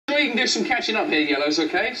Sure, you can do some catching up here, yellows,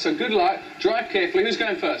 okay? So good luck. Drive carefully. Who's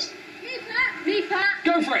going first? Me, Pat. Me, Pat.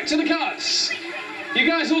 Go for it. To the carts. You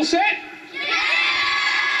guys all set?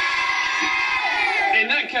 In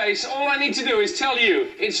that case, all I need to do is tell you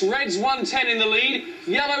it's Red's 110 in the lead,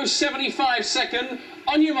 Yellow's 75 second.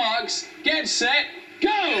 On your marks, get set,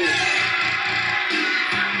 go!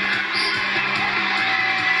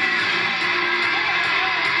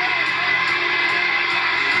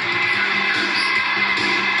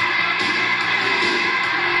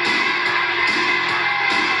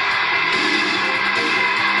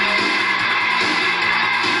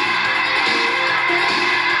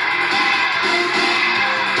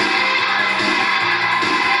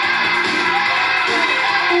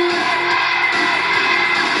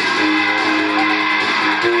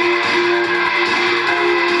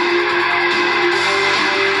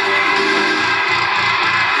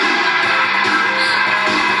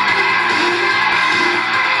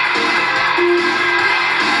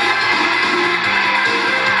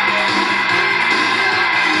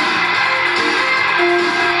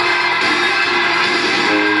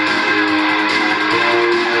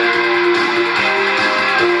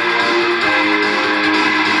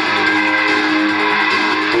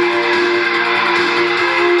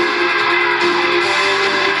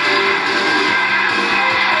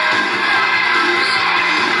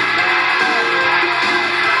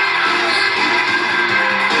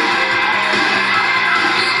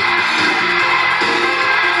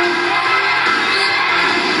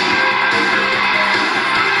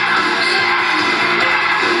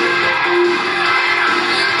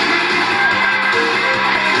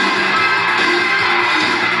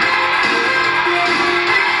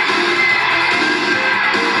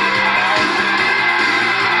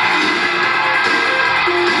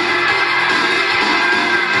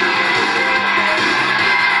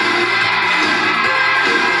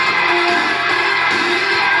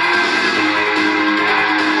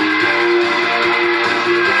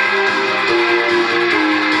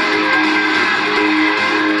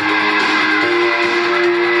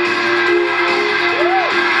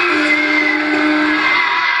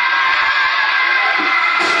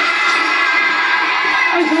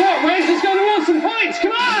 Reds is going to want some points,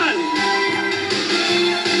 come on!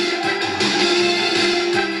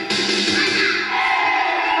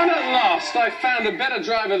 And at last, I found a better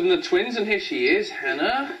driver than the twins, and here she is,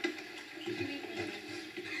 Hannah.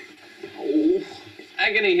 Oh,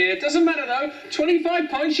 agony here. Doesn't matter though,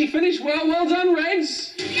 25 points, she finished well. Well done,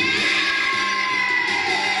 Reds!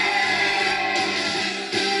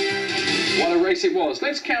 What a race it was.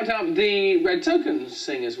 Let's count up the red tokens,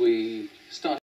 seeing as we start.